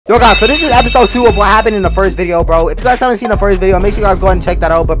Yo guys, so this is episode 2 of what happened in the first video, bro. If you guys haven't seen the first video, make sure you guys go ahead and check that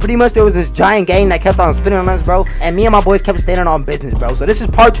out. But pretty much there was this giant gang that kept on spinning on us, bro, and me and my boys kept standing on business, bro. So this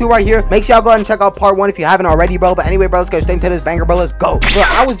is part 2 right here. Make sure y'all go ahead and check out part 1 if you haven't already, bro. But anyway, bro, let's go straight into this banger, bro. Let's go. Bro,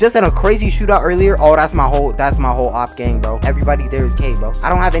 I was just in a crazy shootout earlier. Oh, that's my whole op gang, bro. Everybody there is K, bro. I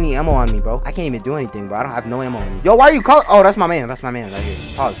don't have any ammo on me, bro. I can't even do anything, bro. I don't have no ammo on me. Yo, why are you calling? Oh, that's my man. That's my man right here.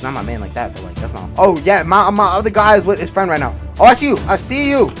 Oh, it's not my man like that, but like that's my. Oh yeah, my other guy is with his friend right now. Oh, I see you. I see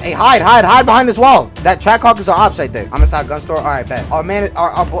you. Hey, hide behind this wall. That track hawk is an ops right there. I'm inside gun store. All right, bet. Oh man,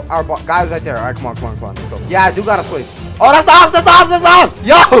 our guys right there. All right, come on. Let's go. Yeah, I do gotta switch. Oh, that's the ops. That's the ops.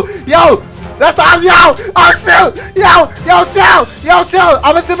 Yo, that's the ops. Yo, oh shoot. Yo, chill.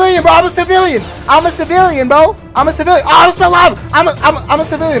 I'm a civilian, bro. I'm a civilian, bro. I'm a civilian. Oh, I'm still alive. I'm a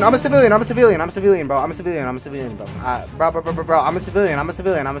civilian, bro. I'm a civilian, bro. Bro. I'm a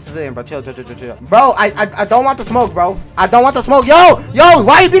civilian. Bro. Chill. Bro, I don't want the smoke, bro. I don't want the smoke. Yo,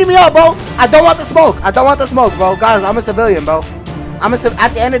 why are you beating me up, bro? I don't want the smoke, bro. Guys, I'm a civilian, bro.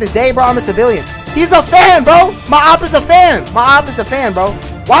 At the end of the day, bro, I'm a civilian. He's a fan, bro. My op is a fan, bro.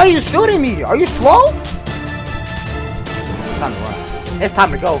 Why are you shooting me? Are you slow? It's time to run. It's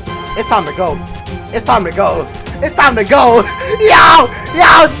time to go.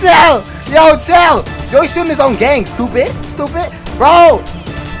 Yo, chill. Yo, he's shooting his own gang. Stupid. Bro.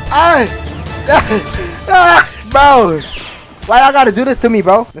 Bro. Why y'all gotta do this to me,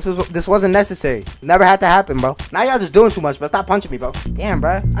 bro? This wasn't necessary. Never had to happen, bro. Now y'all just doing too much, but stop punching me, bro. Damn,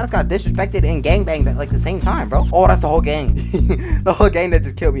 bro. I just got disrespected and gangbanged at like the same time, bro. Oh, that's the whole gang. The whole gang that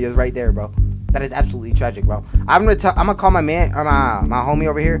just killed me is right there, bro. That is absolutely tragic, bro. I'm gonna call my man or my homie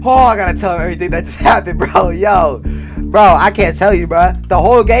over here. Oh, I gotta tell him everything that just happened, bro. Yo, bro, I can't tell you, bro. The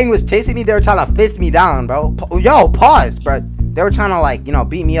whole gang was chasing me. They were trying to fist me down, bro. Yo, pause, bro. They were trying to like,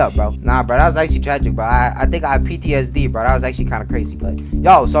 beat me up, bro. Nah, bro, that was actually tragic, bro. I think I have PTSD, bro. That was actually kind of crazy, but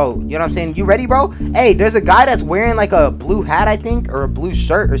yo, so you know what I'm saying? You ready, bro? Hey, there's a guy that's wearing like a blue hat, I think, or a blue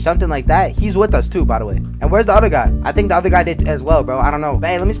shirt or something like that. He's with us too, by the way. And where's the other guy? I think the other guy did as well, bro. I don't know. But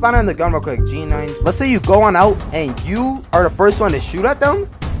hey, let me spawn on the gun real quick. G9. Let's say you go on out and you are the first one to shoot at them,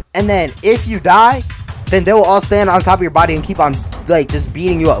 and then if you die, then they will all stand on top of your body and keep on like just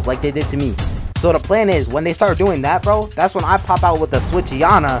beating you up like they did to me. So the plan is, when they start doing that, bro, that's when I pop out with the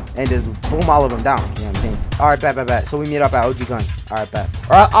switchiana and just boom all of them down. You know what I'm saying? All right, bet. So we meet up at OG Gun. All right, bet.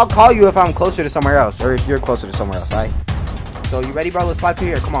 Or I'll call you if I'm closer to somewhere else, or if you're closer to somewhere else, all right? So you ready, bro? Let's slide through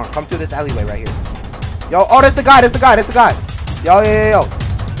here. Come on, come through this alleyway right here. Yo, oh, that's the guy. Yo.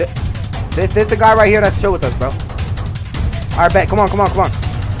 This the guy right here that's chill with us, bro. All right, bet. Come on.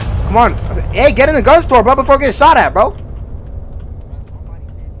 Hey, get in the gun store, bro, before I get shot at, bro.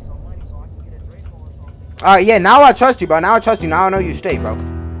 Alright, yeah, now I trust you, bro. Now I know you straight, bro.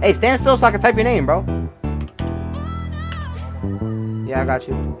 Hey, stand still so I can type your name, bro. Yeah, I got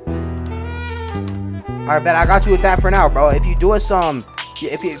you. Alright, bet I got you with that for now, bro. If you do us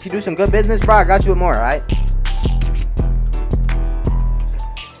if you do some good business, bro, I got you with more, alright?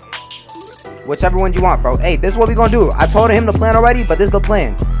 Whichever one you want, bro. Hey, this is what we gonna do. I told him the plan already, but this is the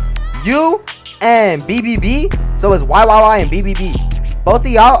plan. You and BBB, so it's YYY and BBB. Both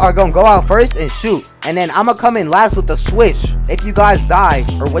of y'all are gonna go out first and shoot, and then I'm gonna come in last with the switch if you guys die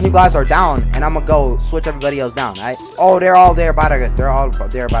or when you guys are down, and I'm gonna go switch everybody else down. All right? Oh, they're all there by the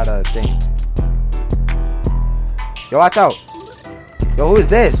thing. Yo, watch out. Yo, who is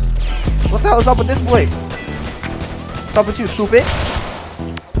this? What the hell is up with this boy? What's up with you, stupid?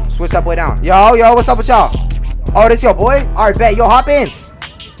 Switch that boy down. Yo, what's up with y'all? Oh, this your boy? All right, bet. Yo, hop in.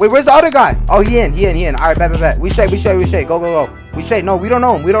 Wait, where's the other guy? Oh, he in. All right, bet. We straight. Go. We straight. No, we don't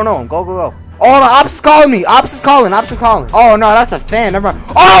know him. Go. Oh, the ops is calling me. Ops is calling. Oh, no, that's a fan. Never mind.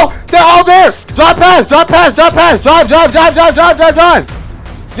 Oh, they're all there. Drive past. Drive.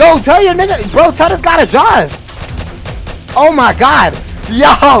 Yo, tell your nigga. Bro, tell this guy to drive. Oh, my God.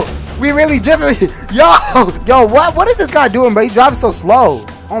 Yo, we really driven. Yo, what is this guy doing, bro? He drives so slow.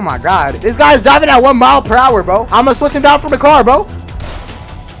 Oh, my God. This guy's driving at 1 mile per hour, bro. I'm gonna switch him down from the car, bro.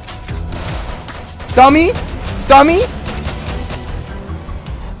 Dummy.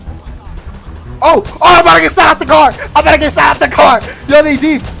 Oh, I'm about to get shot out the car. Yo, they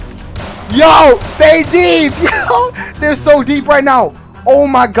deep. Yo, they're so deep right now. Oh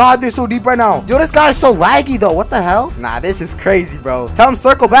my God, they're so deep right now. Yo, this guy's so laggy though. What the hell? Nah, this is crazy, bro. Tell him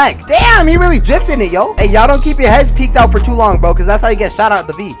circle back. Damn, he really drifted it, yo. Hey, y'all don't keep your heads peeked out for too long, bro, because that's how you get shot out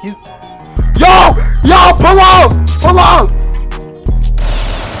the V. Yo, pull off.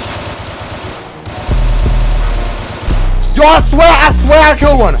 Yo, I swear I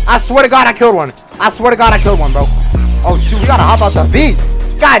killed one. I swear to God I killed one, bro. Oh, shoot, we gotta hop out the V.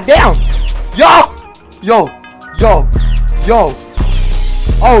 God damn. Yo.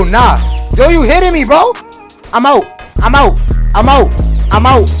 Oh, nah. Yo, you hitting me, bro. I'm out. I'm out. I'm out. I'm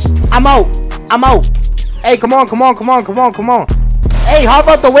out. I'm out. I'm out. Hey, come on, come on, come on, come on, come on. Hey, hop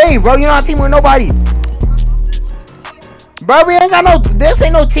out the way, bro. You're not teaming with nobody. Bro, we ain't got no, this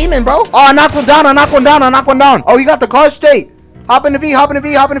ain't no teaming, bro. Oh, I knocked one down, I knocked one down, I knocked one down. Oh, you got the car straight. Hop in the V, hop in the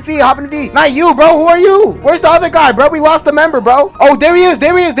V, hop in the V, hop in the V. Not you, bro. Who are you? Where's the other guy, bro? We lost a member, bro. Oh, there he is,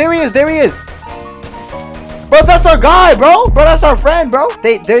 there he is, there he is, there he is. Bro, that's our guy, bro. Bro, that's our friend, bro.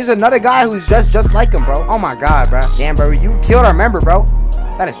 There's another guy who's just like him, bro. Oh my God, bro. Damn, bro, you killed our member, bro.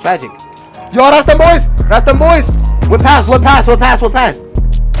 That is tragic. Yo, that's them boys. That's them boys. Whip past, whip past, whip past, whip past.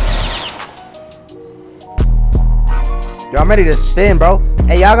 Yo, I'm ready to spin, bro.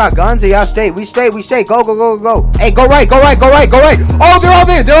 Hey, y'all got guns or y'all straight? We straight, we straight. Go, go, go, go, go. Hey, go right, go right, go right, go right. Oh, they're all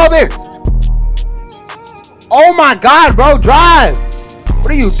there. They're all there. Oh my God, bro. Drive. What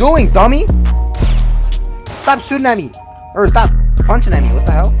are you doing, dummy? Stop shooting at me. Or stop punching at me. What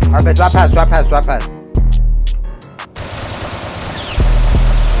the hell? Alright, bet. Drop past, drop past, drop past.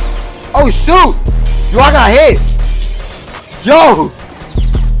 Oh, shoot. Yo, I got hit. Yo.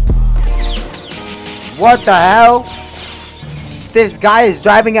 What the hell? This guy is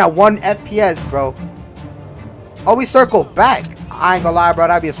driving at 1 FPS, bro. Oh, we circled back. I ain't gonna lie, bro.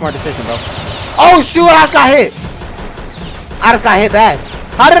 That'd be a smart decision, bro. Oh, shoot. I just got hit. I just got hit bad.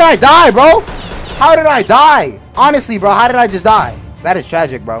 How did I die, bro? How did I die? Honestly, bro. How did I just die? That is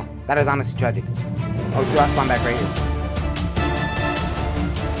tragic, bro. That is honestly tragic. Oh, shoot. I spawned back right here.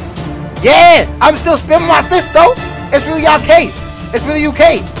 Yeah. I'm still spinning my fist, though. It's really UK. It's really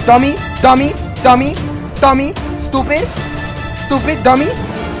UK. Dummy. Dummy. Dummy. Dummy. Stupid. Stupid, dummy,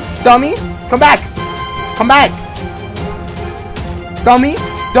 dummy, come back, come back, dummy,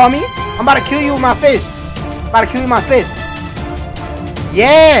 dummy. I'm about to kill you with my fist. I'm about to kill you with my fist.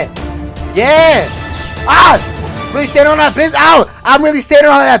 Yeah, yeah. Ah, really standing on that business. Ow, I'm really standing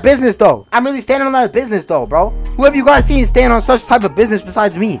on that business though. I'm really standing on that business though, bro. Who have you guys seen stand on such type of business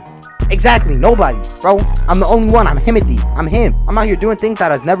besides me? Exactly, nobody, bro. I'm the only one. I'm Himothy. I'm him. I'm out here doing things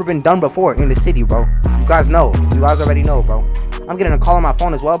that has never been done before in the city, bro. You guys know. You guys already know, bro. I'm getting a call on my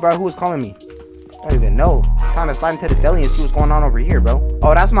phone as well, bro. Who is calling me? I don't even know. It's time to slide into the deli and see what's going on over here, bro.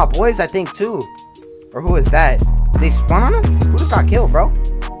 Oh, that's my boys, I think, too. Or who is that? They spawn on him? Who just got killed, bro?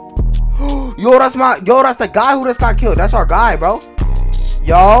 Yo, that's the guy who just got killed. That's our guy, bro.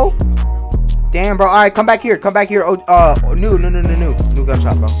 Yo. Damn, bro. All right, come back here. Come back here. Oh, new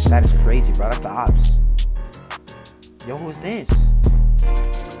gunshot, bro. That is crazy, bro. That's the ops. Yo, who is this?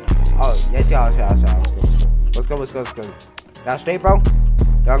 Oh, yes, y'all. Let's go. Y'all straight, bro?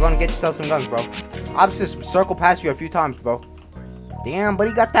 Y'all gonna get yourself some guns, bro. Ops just circle past you a few times, bro. Damn, but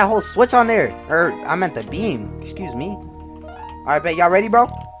he got that whole switch on there. Or, I meant the beam. Excuse me. Alright, bet. Y'all ready, bro?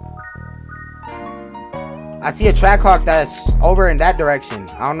 I see a Trackhawk that's over in that direction.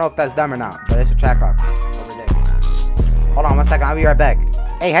 I don't know if that's them or not, but it's a Trackhawk over there. Hold on 1 second. I'll be right back.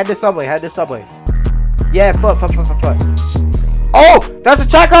 Hey, head this subway. Head this subway. Yeah, foot. Oh, that's a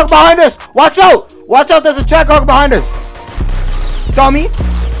Trackhawk behind us. Watch out. Watch out. There's a Trackhawk behind us. Dummy.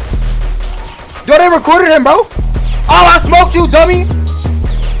 Yo, they recruited him, bro. Oh, I smoked you, dummy.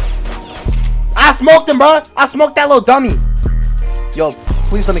 I smoked him, bro. I smoked that little dummy. Yo,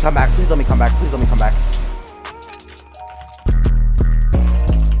 please let me come back. Please let me come back. Please let me come back.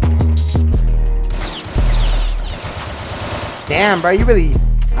 Damn, bro. You really...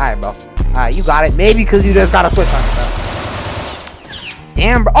 Alright, bro. Alright, you got it. Maybe because you just got a switch on it, bro.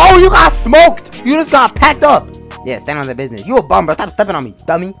 Damn, bro. Oh, you got smoked. You just got packed up. Yeah, stand on the business. You a bum, bro. Stop stepping on me,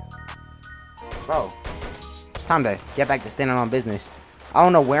 dummy. Bro, it's time to get back to standing on business. I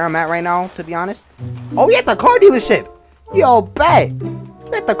don't know where I'm at right now, to be honest. Oh, we at the car dealership. Yo, bet.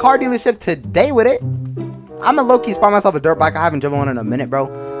 We at the car dealership today with it. I'm a low-key spot myself a dirt bike. I haven't driven one in a minute, bro.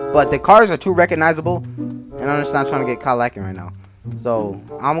 But the cars are too recognizable. And I'm just not trying to get caught lacking right now. So,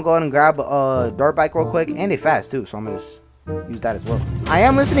 I'm gonna go ahead and grab a dirt bike real quick. And they fast, too. So, I'm gonna just use that as well. I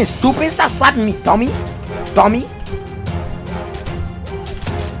am listening, stupid. Stop slapping me, dummy. Dummy.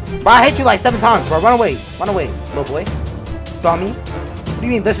 Bro, I hit you like 7 times, bro. Run away. Run away, little boy. Dummy. What do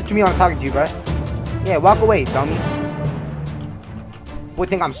you mean listen to me when I'm talking to you, bro? Yeah, walk away, dummy. Boy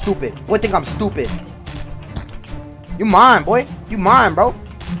think I'm stupid. Boy think I'm stupid. You mine, boy. You mine, bro.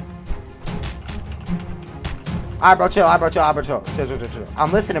 Alright, bro, chill. Alright, bro, chill. Alright, bro, chill. Chill.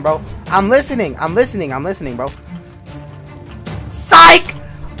 I'm listening, bro. I'm listening, bro. Psych!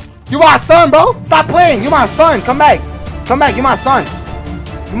 You my son, bro. Stop playing. You my son. Come back. Come back. You my son.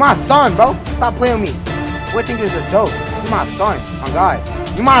 You my son, bro. Stop playing with me. Boy think this is a joke. You my son. Oh, God.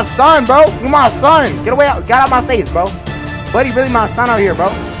 You my son, bro. You my son. Get away. Get out my face, bro. Buddy really my son out here, bro.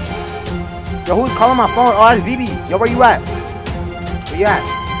 Yo, who's calling my phone? Oh, that's BB. Yo, where you at? Where you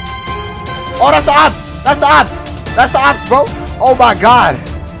at? Oh, that's the Opps. That's the Opps. That's the Opps, bro. Oh my God.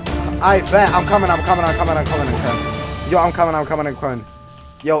 I bet. I'm coming. Yo, I'm coming.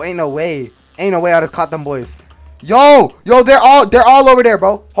 Yo, ain't no way. Ain't no way I just caught them boys. Yo, they're all over there,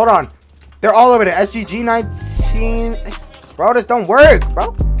 bro. Hold on. They're all over there. SGG 19. Bro, this don't work,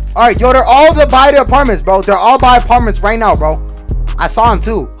 bro. All right, yo, they're all by the apartments, bro. They're all by apartments right now, bro. I saw him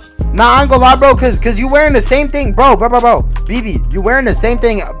too. Nah, I ain't gonna lie, bro, cause you wearing the same thing, bro. BB, you wearing the same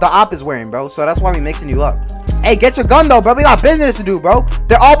thing the Opp is wearing, bro. So that's why we mixing you up. Hey, get your gun though, bro. We got business to do, bro.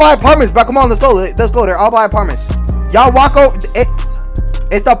 They're all by apartments, bro. Come on, let's go. They're all by apartments. Y'all walk over.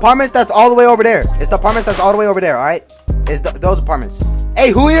 It's the apartments that's all the way over there. All right. It's those apartments.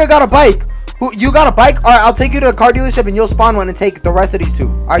 Hey, who here got a bike? Who, you got a bike? All right, I'll take you to the car dealership and you'll spawn one and take the rest of these two.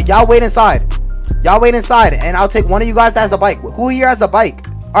 All right, y'all wait inside. And I'll take one of you guys that has a bike. Who here has a bike?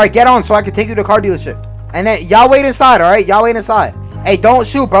 All right, get on so I can take you to the car dealership. And then y'all wait inside, all right? Y'all wait inside. Hey, don't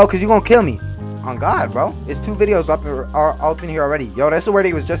shoot, bro, because you're going to kill me. On God, bro. It's 2 videos up in here already. Yo, this is where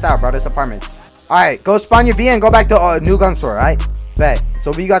they was just out, bro. This apartments. All right, go spawn your V and go back to new gun store, all right? Bet.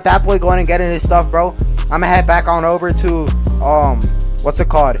 So we got that boy going and getting his stuff, bro. I'm going to head back on over to, what's it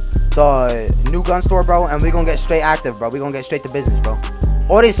called? The new gun store, bro. And we're going to get straight active, bro. We're going to get straight to business, bro.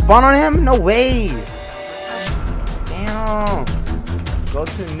 Oh, they spawn on him? No way. Damn. Go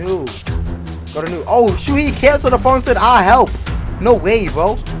to new. Oh, shoot, he canceled the phone and said, I'll help. No way,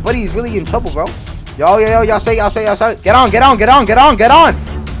 bro. But he's really in trouble, bro. Yo, y'all straight. Get on. Get on, bro.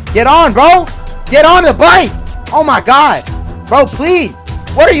 Get on the bike. Oh, my God. Bro, please.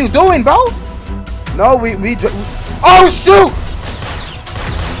 What are you doing, bro? No, we oh, shoot.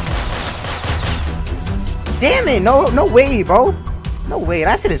 Damn it. No way, bro. No way.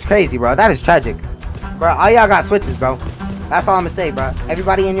 That shit is crazy, bro. That is tragic. Bro, all y'all got switches, bro. That's all I'm gonna say, bro.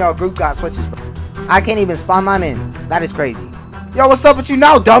 Everybody in your group got switches, bro. I can't even spawn mine in. That is crazy. Yo, what's up with you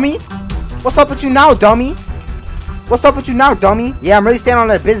now, dummy? Yeah, I'm really standing on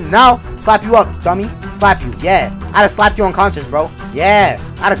that business now. Slap you up, dummy. Slap you. Yeah. I just slapped you unconscious, bro. Yeah.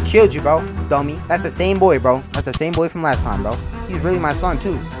 I just killed you, bro. Dummy. That's the same boy, bro. That's the same boy from last time, bro. He's really my son,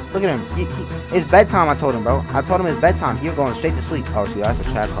 too. Look at him. It's bedtime, I told him, bro. I told him it's bedtime. He's going straight to sleep. Oh, see, that's a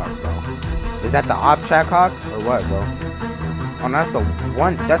chat hawk, bro. Is that the op chat hawk or what, bro? Oh, no, that's the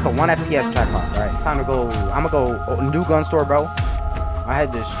one FPS chat hawk. All right, time to go. I'm gonna go new gun store, bro. I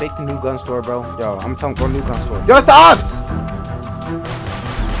had to straight to new gun store, bro. Yo, I'm telling him go new gun store. Yo, it's the Opps!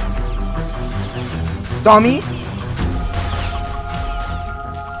 Dummy.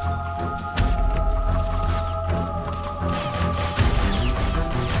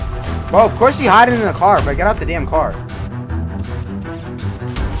 Well, of course he hiding in the car, but get out the damn car.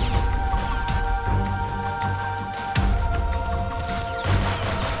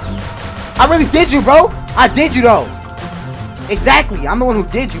 I really did you, bro. I did you, though. Exactly. I'm the one who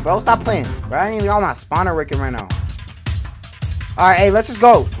did you, bro. Stop playing. Bro, I ain't even got my spawner working right now. Alright, hey, let's just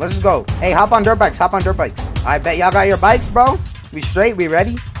go. Hey, hop on dirt bikes. I bet y'all got your bikes, bro. We straight. We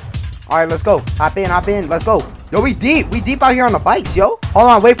ready? Alright, let's go. Hop in. Let's go. Yo, we deep out here on the bikes, yo. Hold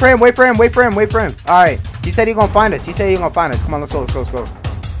on. Wait for him. Alright. He said he gonna find us. Come on, let's go. Oh,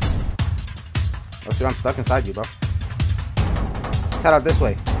 shit, I'm stuck inside you, bro. Let's head out this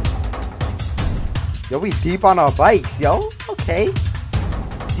way. Yo, we deep on our bikes, yo. Okay.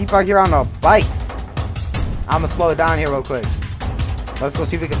 Deep out here on our bikes. I'm gonna slow it down here real quick. Let's go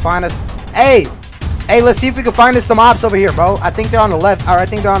see if we can find us. Hey, let's see if we can find us some Opps over here, bro. I think they're on the left, or I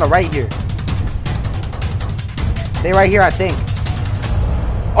think they're on the right here. They right here, I think.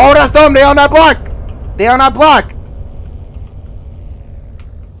 Oh, that's them. They on that block.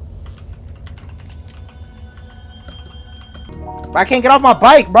 But I can't get off my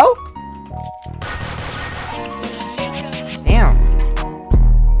bike, bro. Damn.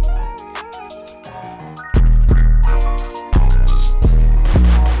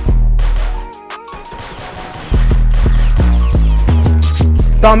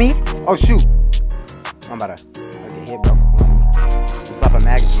 Dummy. Oh, shoot. I'm about to get hit, bro. Just slap a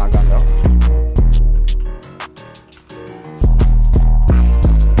mag into my gun, bro.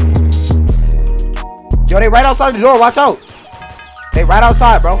 Yo, they right outside the door. Watch out. They right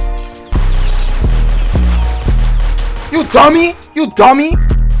outside, bro. You dummy.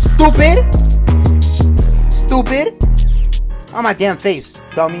 Stupid. On my damn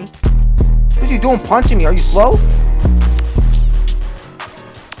face, dummy. What you doing punching me? Are you slow?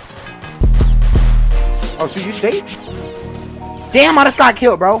 Oh, so you straight? Damn, I just got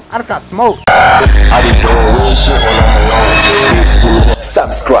killed, bro. I just got smoked.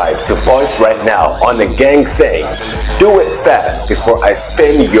 Subscribe to Voice right now on the gang thing. Do it fast before I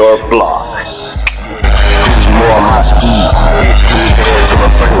spin your block.